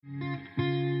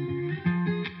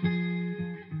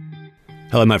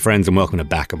Hello, my friends, and welcome to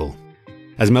Backable.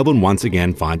 As Melbourne once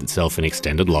again finds itself in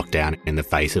extended lockdown in the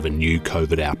face of a new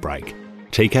COVID outbreak,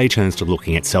 TK turns to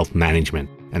looking at self-management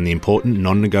and the important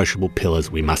non-negotiable pillars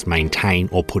we must maintain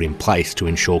or put in place to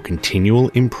ensure continual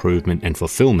improvement and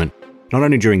fulfillment, not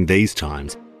only during these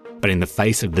times, but in the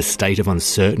face of the state of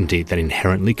uncertainty that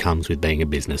inherently comes with being a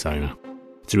business owner.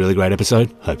 It's a really great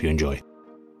episode. Hope you enjoy.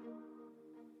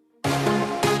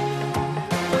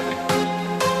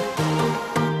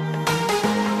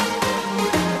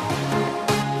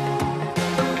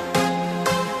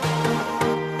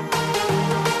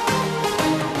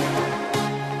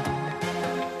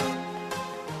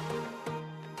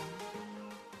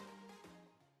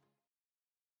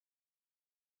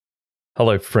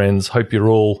 Hello, friends. Hope you're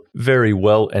all very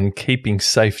well and keeping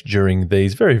safe during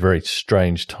these very, very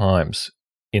strange times.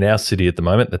 In our city at the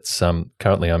moment, that's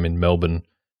currently I'm in Melbourne,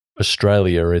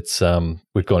 Australia. It's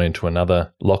we've gone into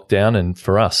another lockdown, and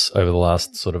for us, over the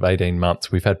last sort of 18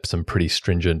 months, we've had some pretty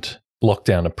stringent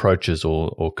lockdown approaches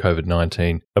or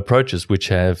COVID-19 approaches, which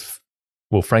have,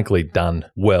 well, frankly, done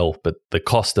well. But the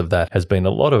cost of that has been a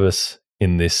lot of us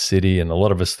in this city and a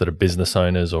lot of us that are business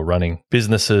owners or running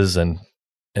businesses and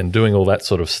doing all that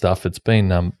sort of stuff. It's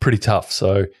been pretty tough.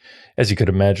 So as you could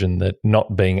imagine, that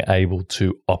not being able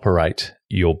to operate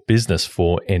your business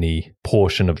for any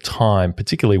portion of time,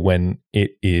 particularly when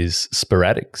it is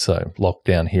sporadic. So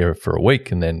lockdown here for a week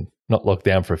and then not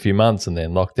lockdown for a few months and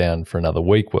then lockdown for another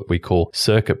week, what we call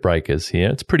circuit breakers here.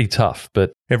 It's pretty tough,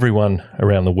 but everyone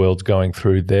around the world's going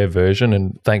through their version.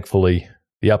 And thankfully,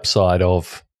 the upside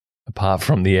of, apart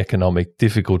from the economic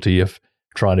difficulty of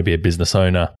trying to be a business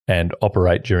owner and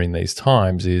operate during these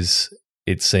times, is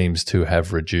it seems to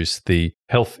have reduced the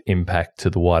health impact to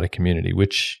the wider community,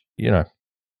 which, you know,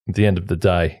 at the end of the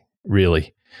day,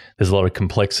 really, there's a lot of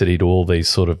complexity to all these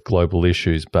sort of global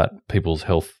issues, but people's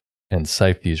health and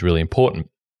safety is really important.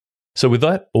 So with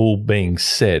that all being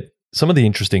said, some of the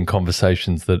interesting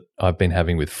conversations that I've been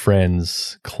having with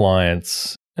friends,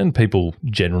 clients, and people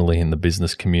generally in the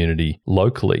business community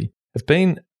locally have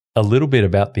been a little bit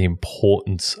about the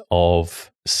importance of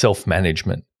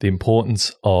self-management, the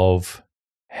importance of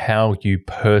how you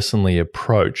personally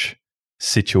approach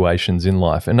situations in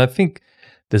life. And I think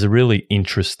there's a really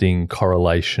interesting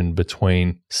correlation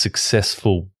between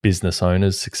successful business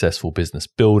owners, successful business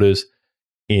builders,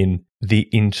 in the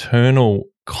internal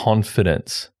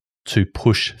confidence to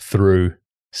push through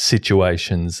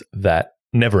situations that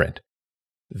never end.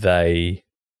 They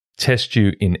test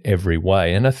you in every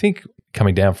way. And I think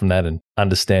coming down from that and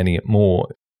understanding it more,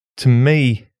 to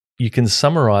me, you can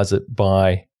summarize it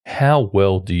by how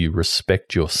well do you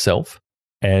respect yourself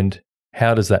and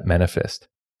how does that manifest?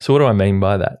 So what do I mean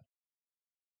by that?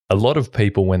 A lot of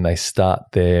people, when they start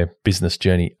their business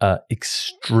journey, are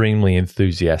extremely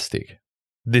enthusiastic.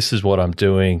 This is what I'm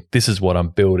doing. This is what I'm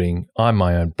building. I'm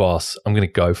my own boss. I'm going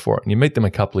to go for it. And you meet them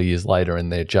a couple of years later and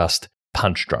they're just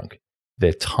punch drunk.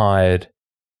 They're tired.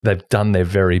 They've done their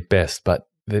very best, but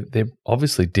they're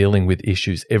obviously dealing with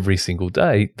issues every single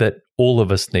day that all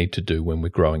of us need to do when we're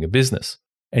growing a business.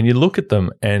 And you look at them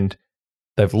and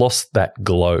they've lost that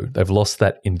glow. They've lost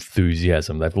that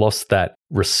enthusiasm. They've lost that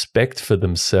respect for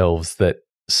themselves that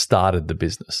started the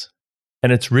business.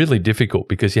 And it's really difficult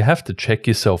because you have to check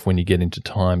yourself when you get into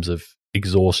times of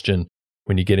exhaustion,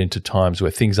 when you get into times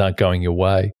where things aren't going your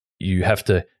way. You have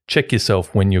to check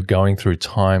yourself when you're going through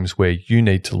times where you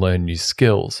need to learn new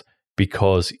skills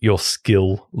because your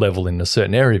skill level in a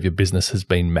certain area of your business has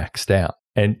been maxed out.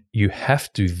 And you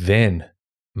have to then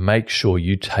make sure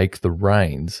you take the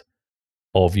reins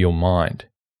of your mind.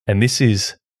 And this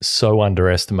is so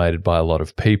underestimated by a lot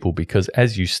of people because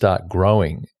as you start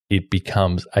growing, it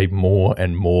becomes a more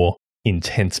and more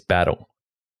intense battle.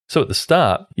 So at the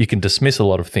start, you can dismiss a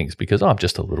lot of things because, I'm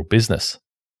just a little business.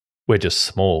 We're just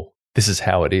small. This is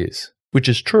how it is, which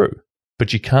is true.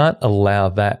 But you can't allow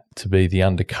that to be the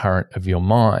undercurrent of your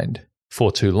mind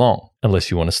for too long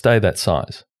unless you want to stay that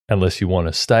size, unless you want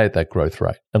to stay at that growth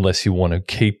rate, unless you want to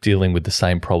keep dealing with the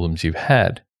same problems you've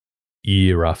had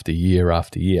year after year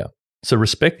after year. So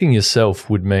respecting yourself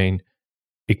would mean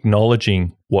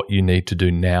acknowledging what you need to do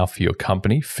now for your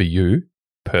company, for you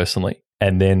personally,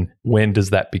 and then when does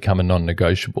that become a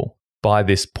non-negotiable? By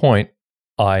this point,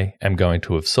 I am going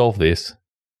to have solved this,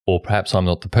 or perhaps I'm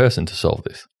not the person to solve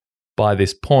this. By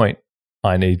this point,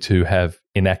 I need to have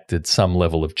enacted some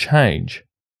level of change,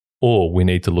 or we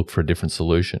need to look for a different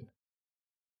solution.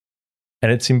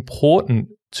 And it's important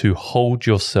to hold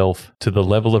yourself to the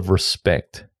level of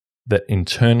respect that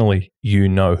internally you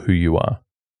know who you are.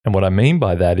 And what I mean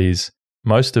by that is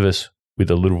most of us with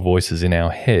the little voices in our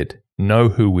head know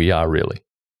who we are really.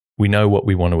 We know what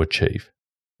we want to achieve.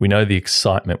 We know the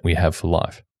excitement we have for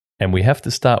life. And we have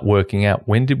to start working out,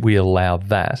 when did we allow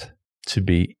that to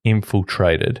be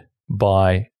infiltrated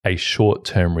by a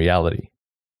short-term reality?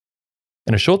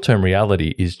 And a short-term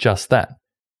reality is just that.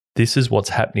 This is what's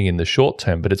happening in the short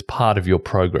term, but it's part of your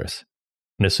progress.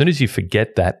 And as soon as you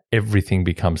forget that, everything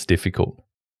becomes difficult.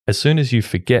 As soon as you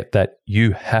forget that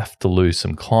you have to lose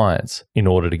some clients in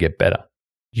order to get better,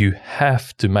 you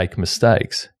have to make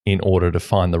mistakes in order to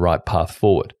find the right path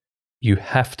forward. You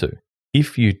have to.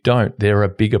 If you don't, there are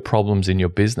bigger problems in your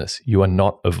business. You are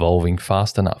not evolving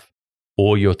fast enough,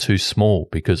 or you're too small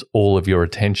because all of your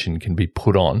attention can be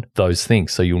put on those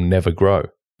things, so you'll never grow.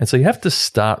 And so you have to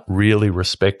start really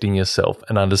respecting yourself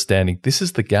and understanding this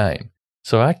is the game.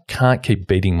 So I can't keep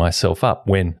beating myself up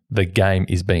when the game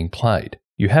is being played.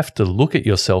 You have to look at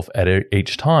yourself at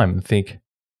each time and think,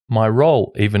 my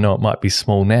role, even though it might be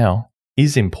small now,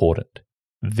 is important.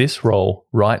 This role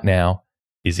right now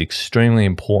is extremely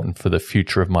important for the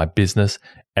future of my business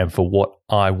and for what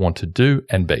I want to do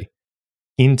and be.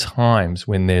 In times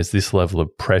when there's this level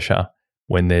of pressure,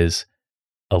 when there's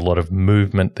a lot of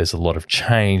movement, there's a lot of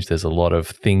change, there's a lot of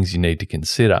things you need to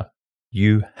consider,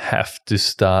 you have to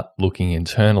start looking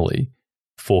internally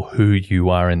for who you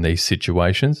are in these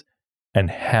situations and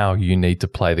how you need to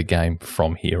play the game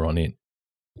from here on in.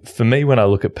 For me, when I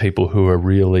look at people who are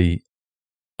really,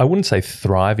 I wouldn't say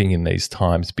thriving in these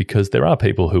times, because there are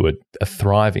people who are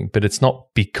thriving, but it's not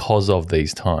because of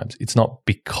these times. It's not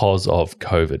because of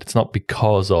COVID. It's not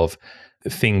because of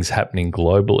things happening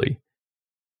globally.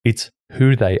 It's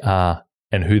who they are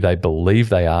and who they believe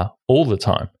they are all the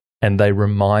time. And they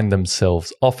remind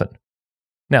themselves often.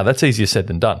 Now, that's easier said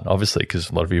than done, obviously, because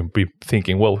a lot of you will be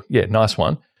thinking, well, yeah, nice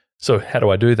one. So how do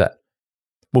I do that?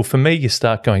 Well, for me, you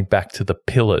start going back to the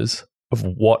pillars of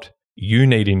what you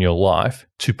need in your life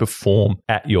to perform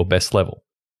at your best level.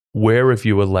 Where have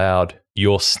you allowed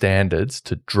your standards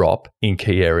to drop in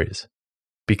key areas?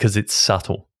 Because it's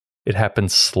subtle. It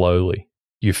happens slowly.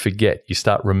 You forget. You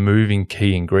start removing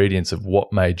key ingredients of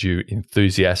what made you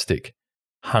enthusiastic,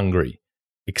 hungry,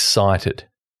 excited,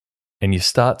 and you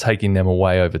start taking them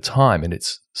away over time, and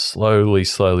it's slowly.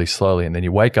 And then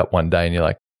you wake up one day and you're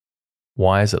like,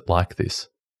 why is it like this?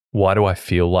 Why do I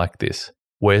feel like this?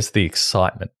 Where's the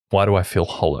excitement? Why do I feel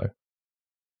hollow?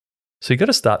 So you've got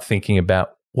to start thinking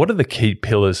about, what are the key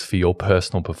pillars for your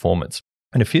personal performance?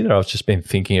 And a few that I've just been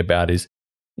thinking about is,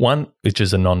 one, which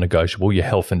is a non-negotiable, your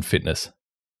health and fitness.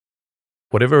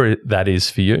 Whatever that is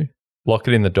for you, lock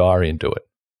it in the diary and do it.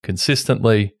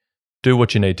 Consistently, do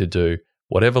what you need to do.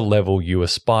 Whatever level you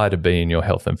aspire to be in your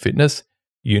health and fitness,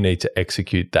 you need to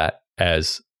execute that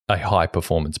as a high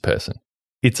performance person.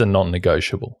 It's a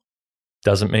non-negotiable.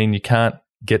 Doesn't mean you can't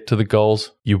get to the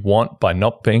goals you want by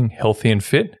not being healthy and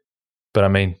fit. But I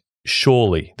mean,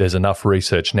 surely there's enough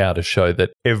research now to show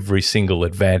that every single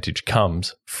advantage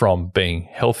comes from being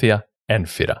healthier and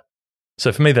fitter.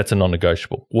 So for me, that's a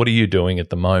non-negotiable. What are you doing at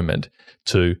the moment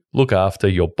to look after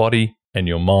your body and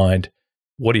your mind?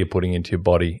 What are you putting into your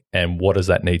body, and what does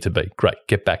that need to be? Great,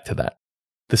 get back to that.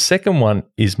 The second one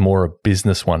is more a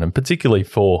business one, and particularly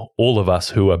for all of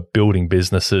us who are building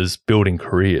businesses, building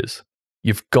careers.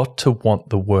 You've got to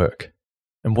want the work.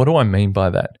 And what do I mean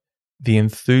by that? The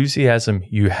enthusiasm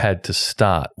you had to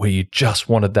start, where you just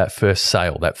wanted that first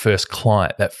sale, that first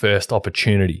client, that first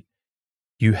opportunity.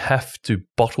 You have to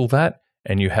bottle that,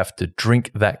 and you have to drink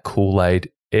that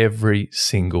Kool-Aid every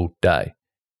single day.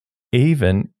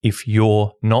 Even if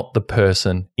you're not the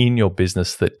person in your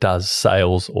business that does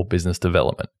sales or business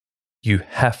development, you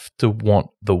have to want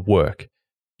the work.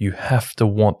 You have to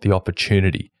want the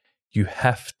opportunity. You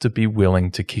have to be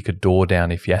willing to kick a door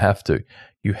down if you have to.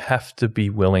 You have to be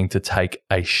willing to take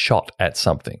a shot at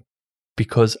something,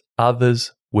 because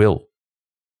others will.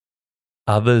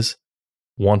 Others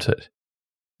want it.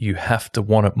 You have to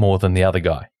want it more than the other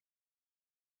guy.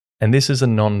 And this is a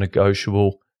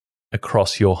non-negotiable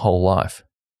across your whole life.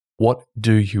 What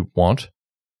do you want,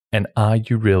 and are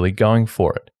you really going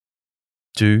for it?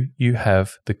 Do you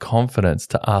have the confidence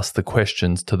to ask the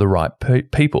questions to the right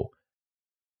people?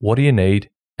 What do you need,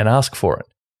 and ask for it?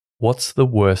 What's the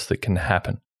worst that can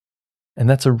happen? And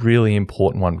that's a really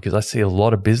important one, because I see a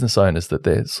lot of business owners that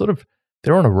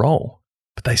they're on a roll,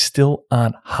 but they still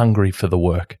aren't hungry for the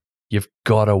work. You've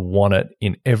got to want it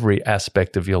in every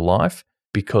aspect of your life,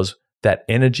 because that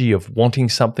energy of wanting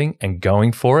something and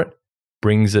going for it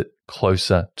brings it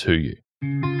closer to you.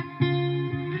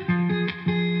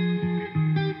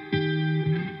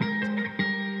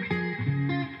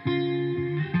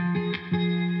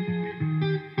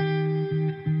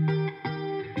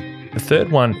 The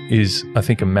third one is, I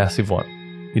think, a massive one.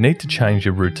 You need to change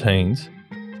your routines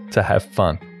to have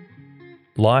fun.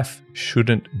 Life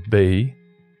shouldn't be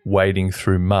wading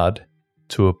through mud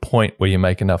to a point where you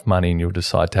make enough money and you'll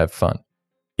decide to have fun.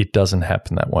 It doesn't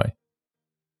happen that way.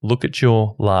 Look at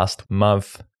your last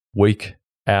month, week,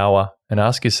 hour, and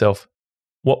ask yourself,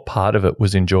 what part of it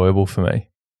was enjoyable for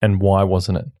me and why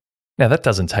wasn't it? Now, that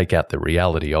doesn't take out the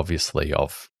reality, obviously,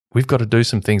 of we've got to do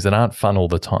some things that aren't fun all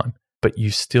the time, but you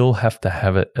still have to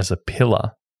have it as a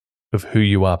pillar of who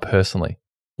you are personally.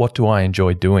 What do I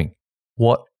enjoy doing?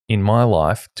 What in my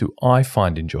life do I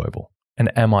find enjoyable? And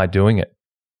am I doing it?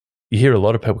 You hear a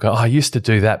lot of people go, I used to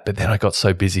do that, but then I got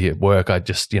so busy at work, I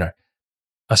just,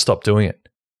 I stopped doing it.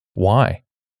 Why?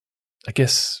 I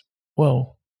guess,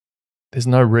 there's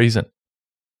no reason.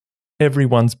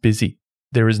 Everyone's busy.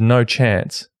 There is no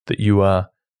chance that you are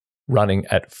running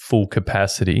at full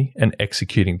capacity and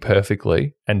executing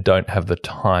perfectly and don't have the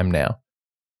time now.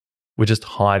 We're just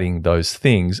hiding those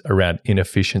things around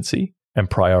inefficiency and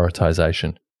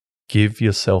prioritization. Give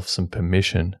yourself some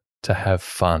permission to have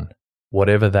fun,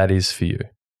 whatever that is for you.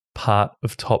 Part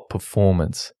of top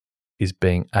performance is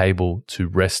being able to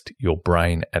rest your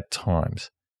brain at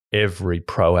times. Every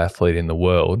pro athlete in the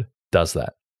world does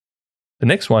that. The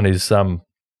next one is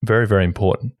very, very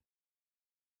important.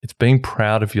 It's being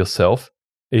proud of yourself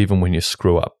even when you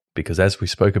screw up. Because as we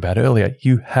spoke about earlier,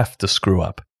 you have to screw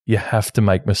up. You have to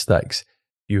make mistakes.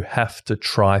 You have to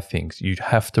try things. You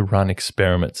have to run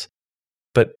experiments.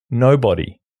 But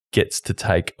nobody gets to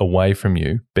take away from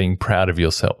you being proud of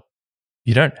yourself.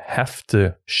 You don't have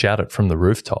to shout it from the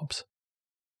rooftops.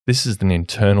 This is an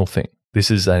internal thing.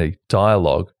 This is a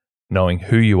dialogue, knowing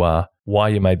who you are, why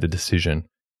you made the decision,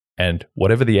 and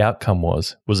whatever the outcome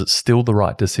was it still the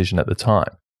right decision at the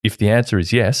time? If the answer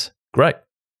is yes, great,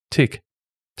 tick,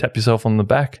 tap yourself on the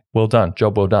back, well done,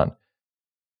 job well done.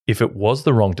 If it was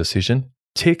the wrong decision,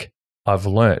 tick, I've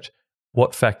learnt.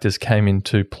 What factors came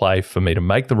into play for me to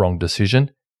make the wrong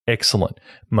decision? Excellent.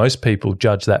 Most people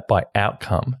judge that by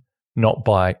outcome, not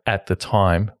by at the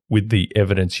time with the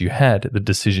evidence you had, the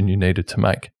decision you needed to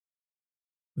make.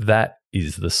 That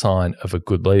is the sign of a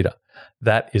good leader.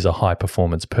 That is a high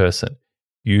performance person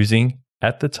using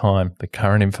at the time the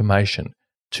current information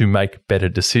to make better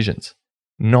decisions,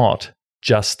 not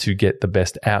just to get the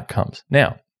best outcomes.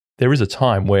 Now, there is a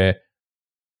time where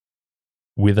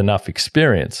with enough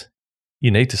experience,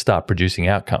 you need to start producing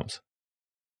outcomes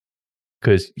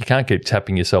because you can't keep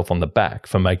tapping yourself on the back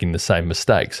for making the same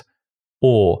mistakes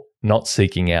or not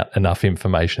seeking out enough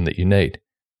information that you need.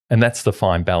 And that's the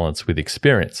fine balance with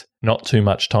experience. Not too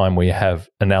much time where you have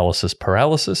analysis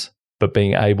paralysis, but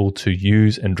being able to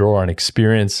use and draw on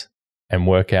experience and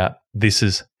work out this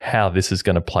is how this is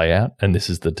going to play out and this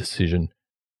is the decision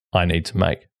I need to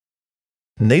make.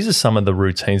 And these are some of the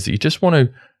routines that you just want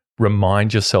to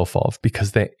remind yourself of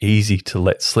because they're easy to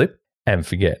let slip and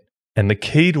forget. And the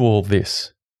key to all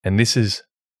this, and this is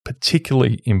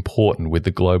particularly important with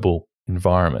the global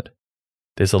environment,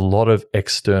 there's a lot of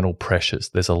external pressures.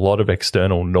 There's a lot of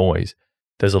external noise.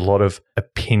 There's a lot of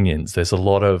opinions. There's a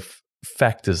lot of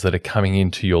factors that are coming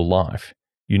into your life.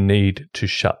 You need to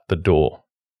shut the door.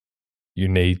 You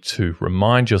need to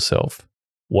remind yourself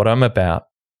what I'm about,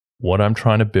 what I'm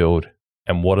trying to build,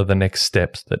 and what are the next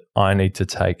steps that I need to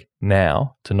take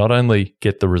now to not only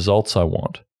get the results I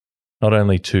want, not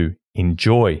only to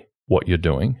enjoy what you're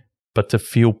doing, but to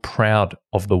feel proud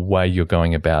of the way you're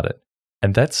going about it.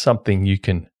 And that's something you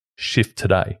can shift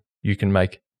today. You can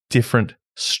make different,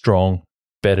 strong,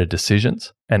 better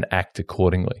decisions and act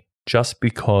accordingly. Just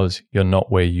because you're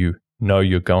not where you know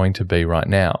you're going to be right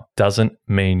now doesn't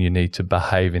mean you need to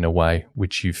behave in a way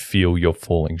which you feel you're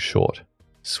falling short.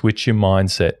 Switch your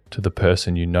mindset to the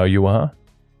person you know you are,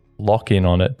 lock in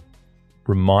on it,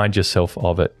 remind yourself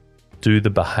of it, do the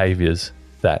behaviors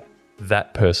that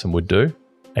that person would do,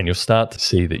 and you'll start to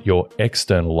see that your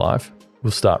external life will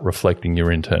start reflecting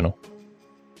your internal.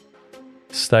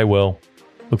 Stay well.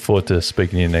 Look forward to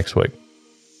speaking to you next week.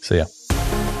 See ya.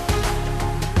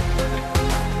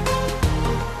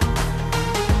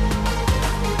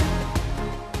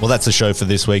 Well, that's the show for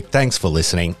this week. Thanks for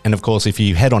listening. And of course, if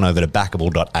you head on over to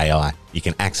backable.ai, you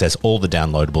can access all the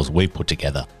downloadables we've put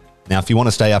together. Now, if you want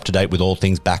to stay up to date with all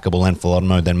things Backable and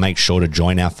Philodomo, then make sure to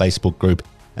join our Facebook group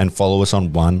and follow us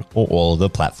on one or all of the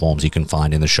platforms you can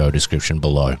find in the show description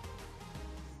below.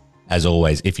 As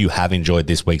always, if you have enjoyed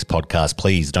this week's podcast,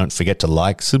 please don't forget to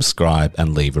like, subscribe,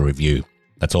 and leave a review.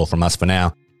 That's all from us for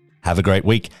now. Have a great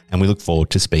week, and we look forward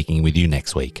to speaking with you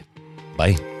next week.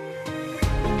 Bye.